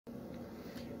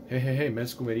Hey, Med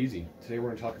School Made Easy. Today we're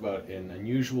going to talk about an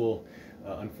unusual,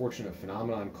 unfortunate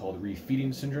phenomenon called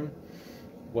refeeding syndrome.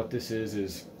 What this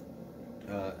is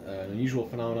an unusual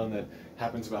phenomenon that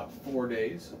happens about 4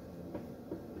 days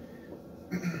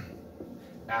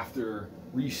after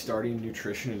restarting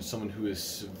nutrition in someone who is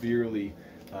severely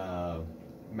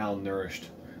malnourished,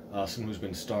 someone who's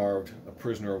been starved, a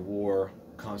prisoner of war,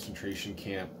 concentration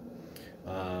camp.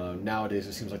 Nowadays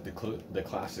it seems like the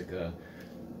classic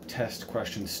test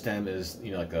question STEM is,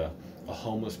 like a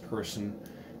homeless person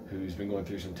who's been going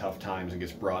through some tough times and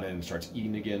gets brought in and starts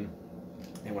eating again.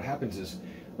 And what happens is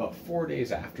about 4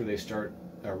 days after they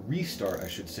restart, I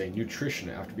should say, nutrition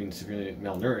after being severely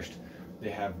malnourished,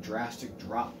 they have drastic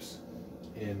drops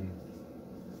in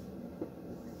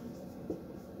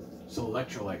some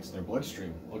electrolytes in their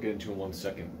bloodstream. I'll get into in 1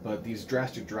 second. But these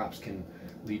drastic drops can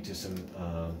lead to some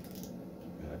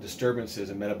disturbances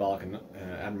and metabolic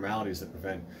abnormalities that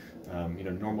prevent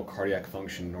normal cardiac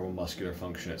function, normal muscular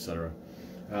function, etc.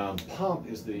 P.O.M.P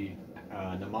is the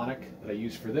mnemonic that I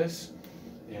use for this,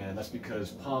 and that's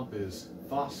because P.O.M.P is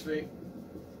phosphate,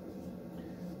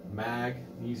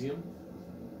 magnesium,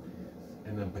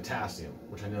 and then potassium,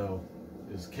 which I know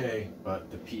is K,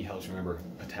 but the P helps remember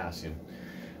potassium.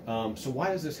 So why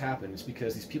does this happen? It's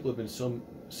because these people have been so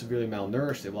severely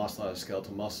malnourished, they've lost a lot of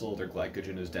skeletal muscle, their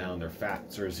glycogen is down, their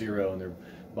fats are zero in their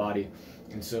body.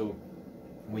 And so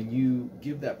when you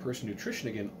give that person nutrition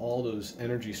again, all those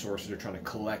energy sources are trying to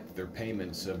collect their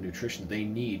payments of nutrition they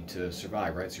need to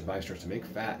survive, right? So your body starts to make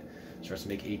fat, starts to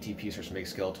make ATP, starts to make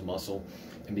skeletal muscle.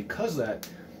 And because of that,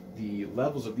 the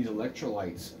levels of these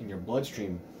electrolytes in your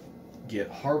bloodstream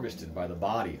get harvested by the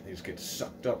body. They just get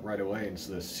sucked up right away, and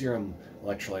so the serum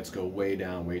electrolytes go way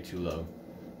down, way too low.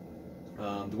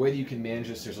 The way that you can manage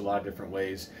this, there's a lot of different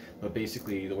ways, but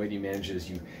basically the way that you manage it is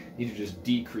you need to just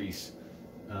decrease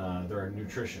their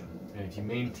nutrition. And if you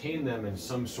maintain them in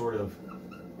some sort of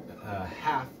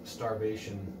half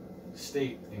starvation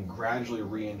state and gradually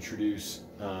reintroduce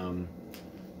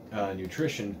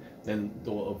nutrition, then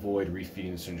they'll avoid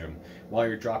refeeding syndrome. While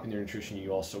you're dropping their nutrition,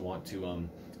 you also want to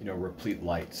replete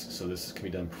lights. So this can be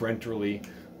done parenterally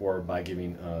or by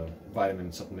giving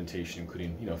vitamin supplementation,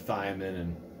 including thiamine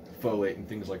and folate and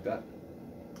things like that.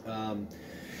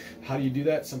 How do you do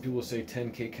that? Some people will say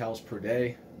 10 kcals per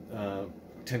day,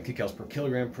 10 kcals per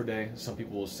kilogram per day. Some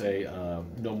people will say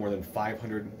no more than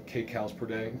 500 kcals per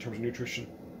day in terms of nutrition.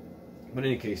 But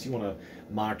in any case, you want to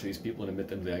monitor these people and admit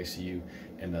them to the ICU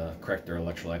and correct their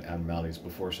electrolyte abnormalities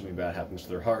before something bad happens to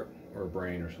their heart or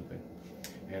brain or something.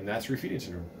 And that's refeeding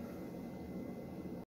syndrome.